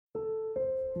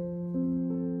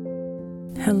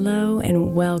Hello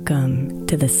and welcome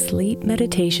to the Sleep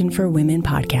Meditation for Women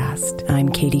podcast. I'm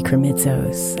Katie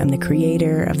Kremitzos. I'm the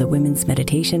creator of the Women's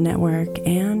Meditation Network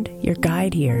and your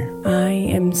guide here. I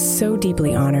am so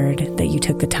deeply honored that you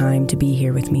took the time to be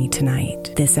here with me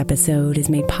tonight. This episode is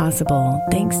made possible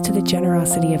thanks to the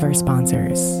generosity of our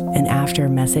sponsors. And after a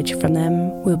message from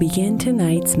them, we'll begin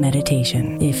tonight's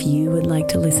meditation. If you would like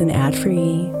to listen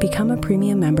ad-free, become a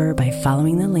premium member by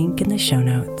following the link in the show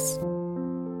notes.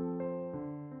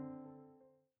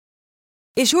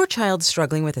 Is your child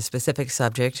struggling with a specific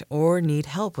subject or need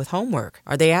help with homework?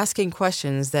 Are they asking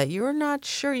questions that you're not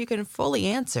sure you can fully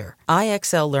answer?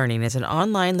 IXL Learning is an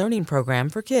online learning program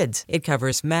for kids. It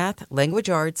covers math, language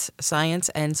arts, science,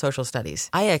 and social studies.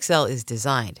 IXL is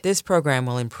designed. This program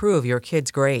will improve your kids'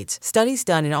 grades. Studies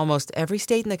done in almost every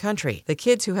state in the country. The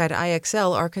kids who had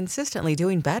IXL are consistently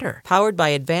doing better. Powered by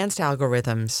advanced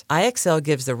algorithms, IXL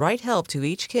gives the right help to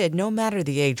each kid no matter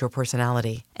the age or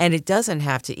personality. And it doesn't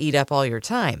have to eat up all your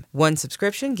time. One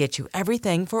subscription gets you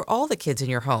everything for all the kids in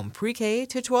your home, pre-K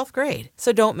to 12th grade.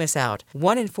 So don't miss out.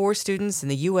 1 in 4 students in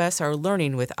the U.S. are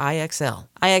learning with IXL.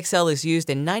 IXL is used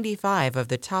in 95 of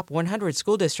the top 100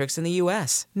 school districts in the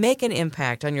U.S. Make an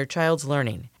impact on your child's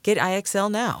learning. Get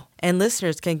IXL now. And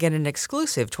listeners can get an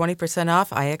exclusive 20% off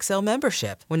IXL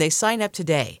membership when they sign up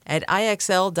today at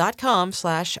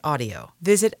IXL.com/audio.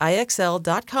 Visit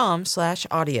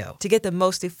IXL.com/audio to get the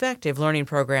most effective learning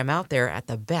program out there at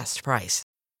the best price.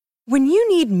 When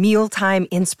you need mealtime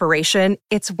inspiration,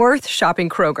 it's worth shopping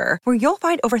Kroger, where you'll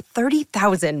find over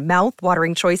 30,000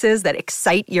 mouth-watering choices that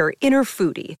excite your inner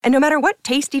foodie. And no matter what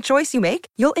tasty choice you make,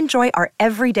 you'll enjoy our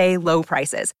everyday low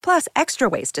prices, plus extra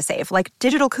ways to save, like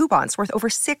digital coupons worth over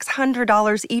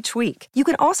 $600 each week. You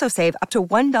can also save up to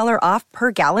 $1 off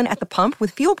per gallon at the pump with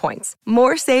fuel points.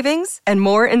 More savings and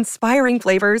more inspiring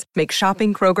flavors make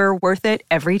shopping Kroger worth it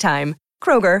every time.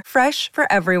 Kroger, fresh for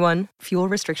everyone. Fuel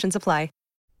restrictions apply.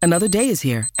 Another day is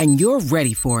here, and you're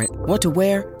ready for it. What to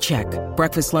wear? Check.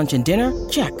 Breakfast, lunch, and dinner?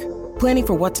 Check. Planning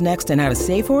for what's next and how to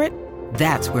save for it?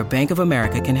 That's where Bank of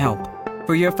America can help.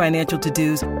 For your financial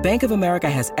to-dos, Bank of America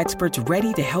has experts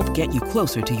ready to help get you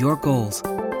closer to your goals.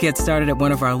 Get started at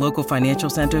one of our local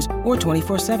financial centers or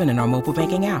 24/7 in our mobile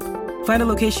banking app. Find a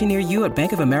location near you at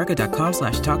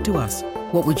bankofamerica.com/talktous.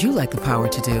 What would you like the power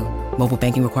to do? Mobile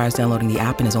banking requires downloading the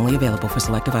app and is only available for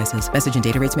select devices. Message and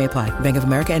data rates may apply. Bank of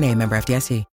America N.A., member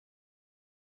FDIC.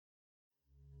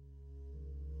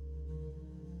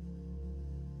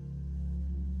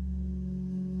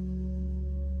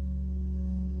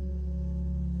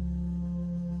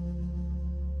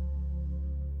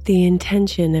 The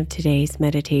intention of today's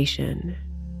meditation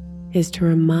is to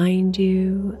remind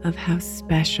you of how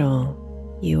special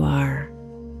you are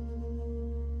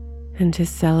and to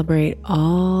celebrate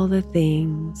all the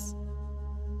things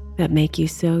that make you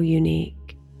so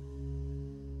unique.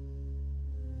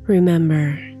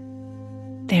 Remember,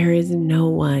 there is no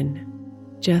one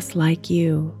just like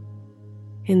you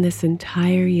in this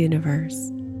entire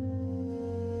universe.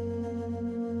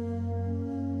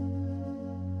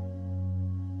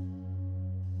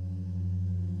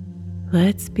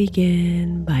 Let's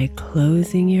begin by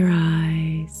closing your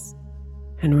eyes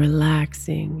and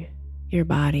relaxing your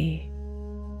body.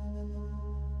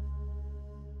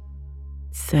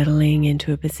 Settling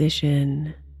into a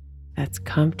position that's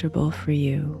comfortable for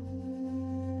you.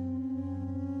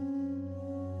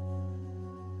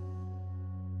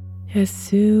 As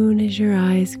soon as your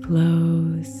eyes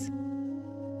close,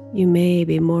 you may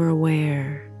be more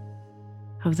aware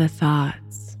of the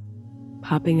thoughts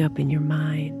popping up in your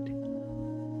mind.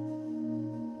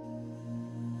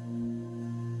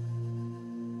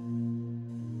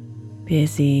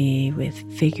 Busy with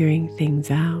figuring things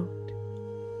out,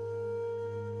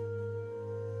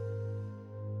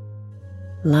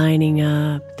 lining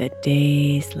up the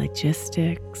day's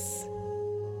logistics,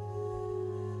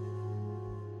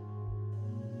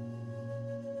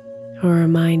 or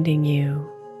reminding you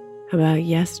about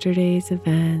yesterday's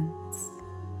events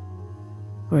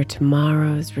or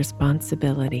tomorrow's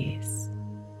responsibilities.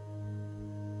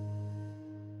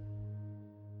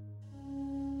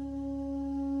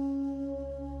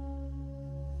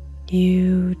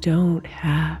 You don't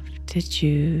have to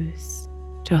choose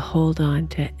to hold on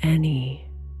to any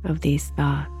of these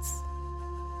thoughts.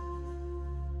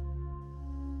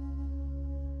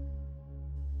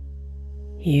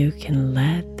 You can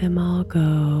let them all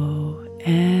go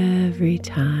every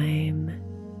time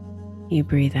you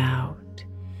breathe out.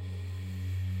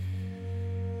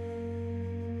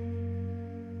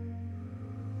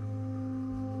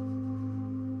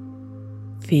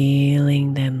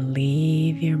 Feeling them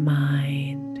leave your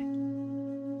mind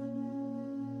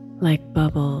like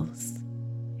bubbles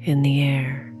in the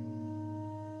air.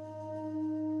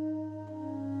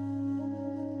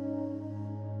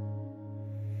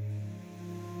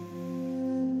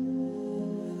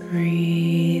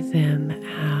 Breathe them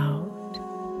out.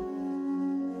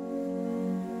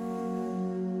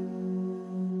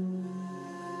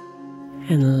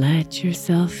 And let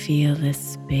yourself feel the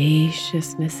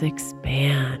spaciousness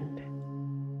expand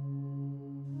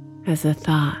as the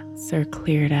thoughts are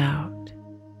cleared out.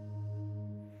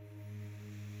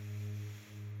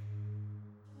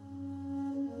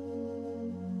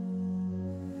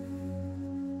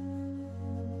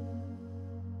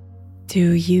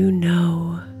 Do you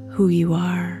know who you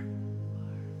are?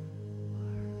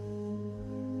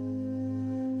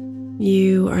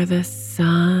 You are the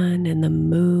sun and the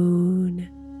moon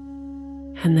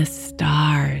and the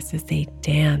stars as they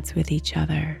dance with each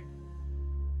other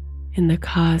in the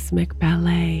cosmic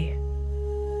ballet.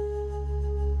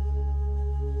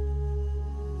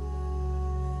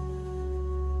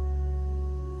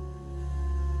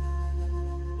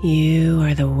 You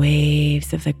are the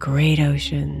waves of the great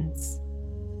oceans,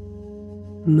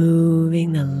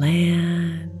 moving the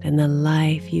land and the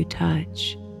life you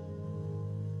touch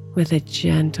with a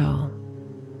gentle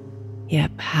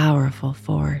yet powerful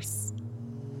force.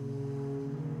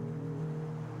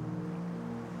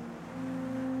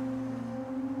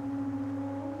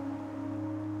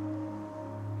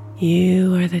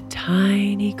 You are the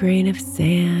tiny grain of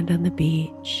sand on the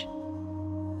beach,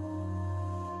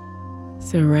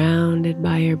 surrounded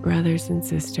by your brothers and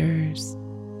sisters,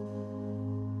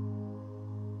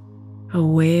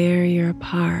 aware you're a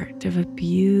part of a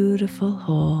beautiful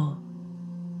whole,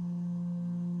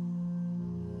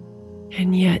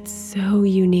 and yet so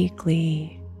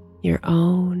uniquely your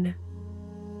own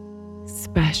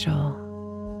special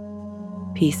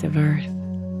piece of earth.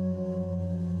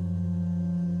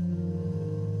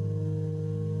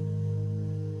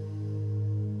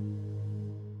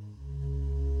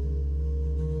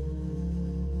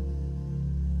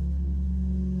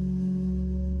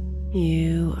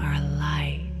 You are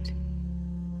light.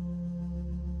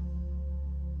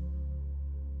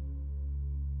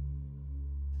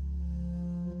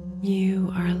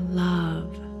 You are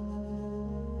love.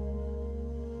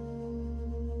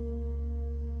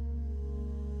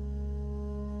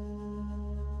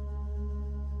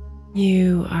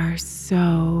 You are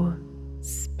so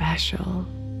special.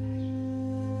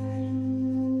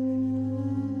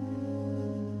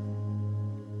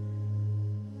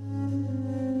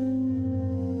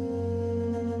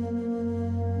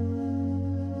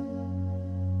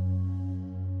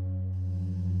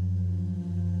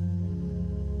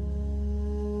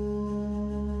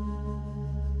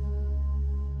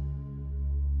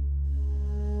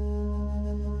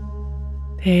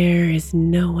 There is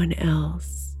no one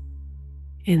else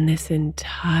in this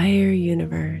entire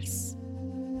universe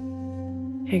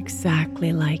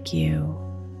exactly like you.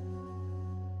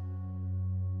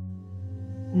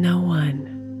 No one.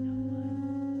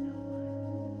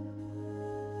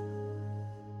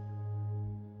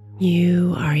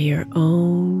 You are your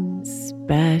own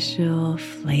special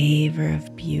flavor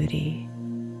of beauty.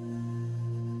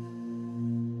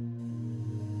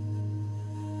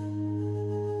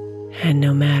 And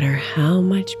no matter how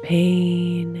much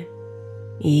pain,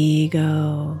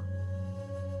 ego,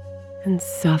 and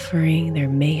suffering there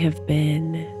may have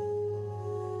been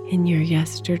in your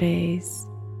yesterdays,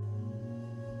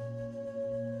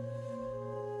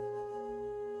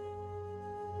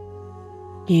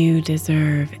 you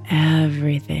deserve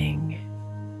everything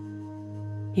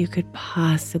you could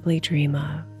possibly dream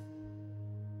of.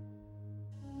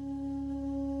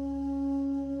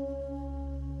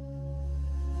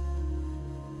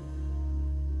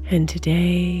 And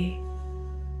today,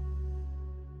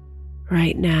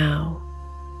 right now,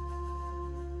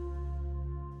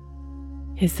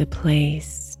 is the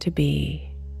place to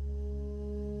be,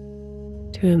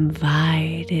 to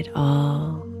invite it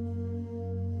all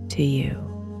to you.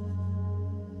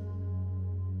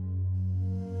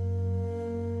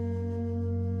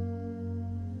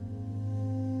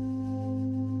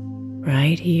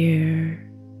 Right here,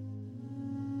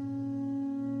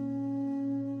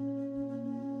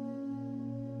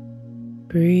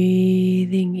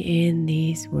 breathing in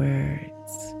these words.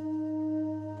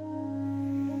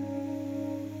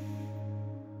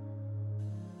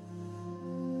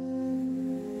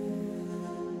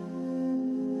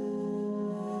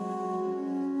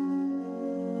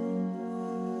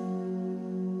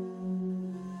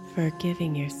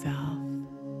 Forgiving yourself.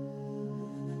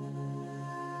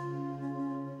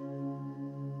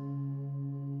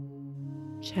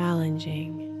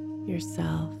 Challenging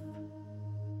yourself.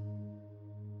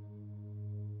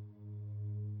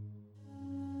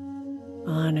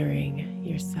 honoring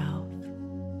yourself.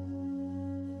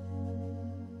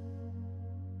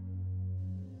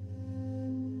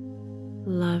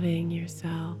 Loving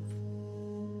yourself.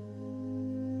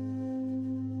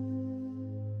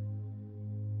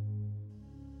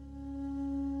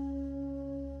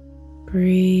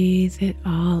 Breathe it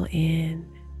all in.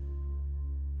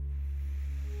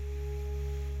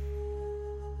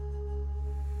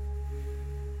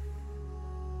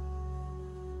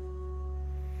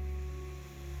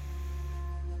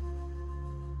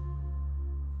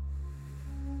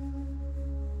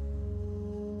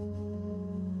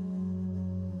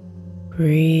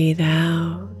 Breathe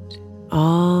out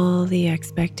all the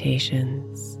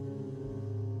expectations,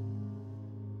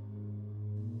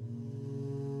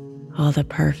 all the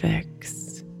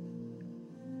perfects,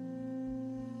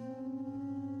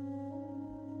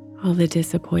 all the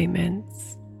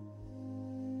disappointments,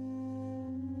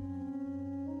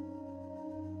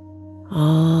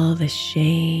 all the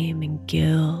shame and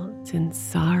guilt and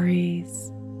sorries.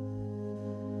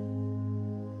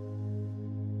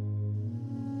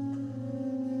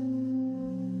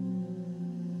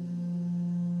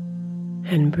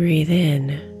 And breathe in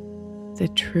the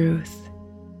truth.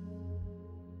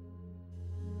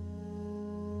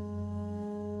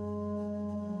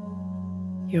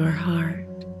 Your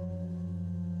heart.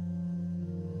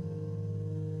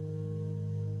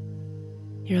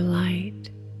 Your light.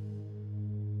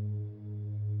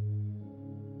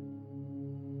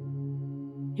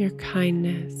 Your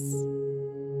kindness.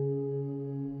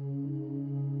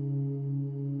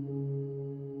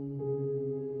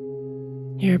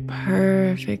 Your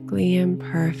perfectly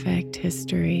imperfect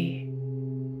history.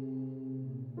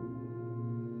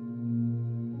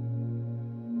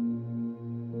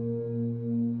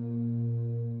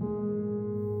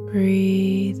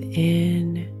 Breathe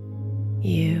in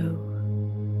you.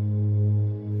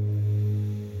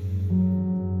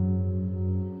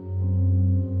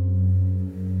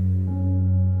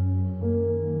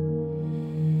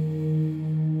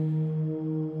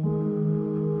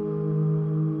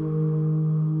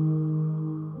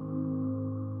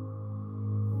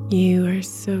 You are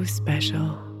so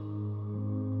special.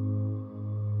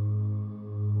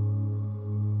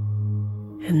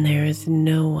 And there is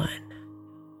no one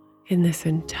in this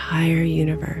entire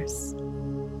universe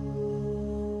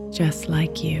just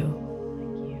like you.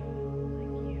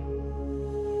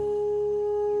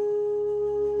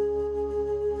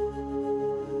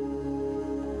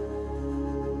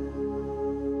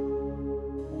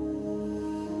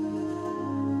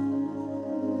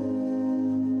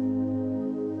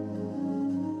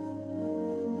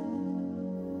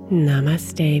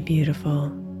 Namaste,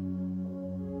 beautiful.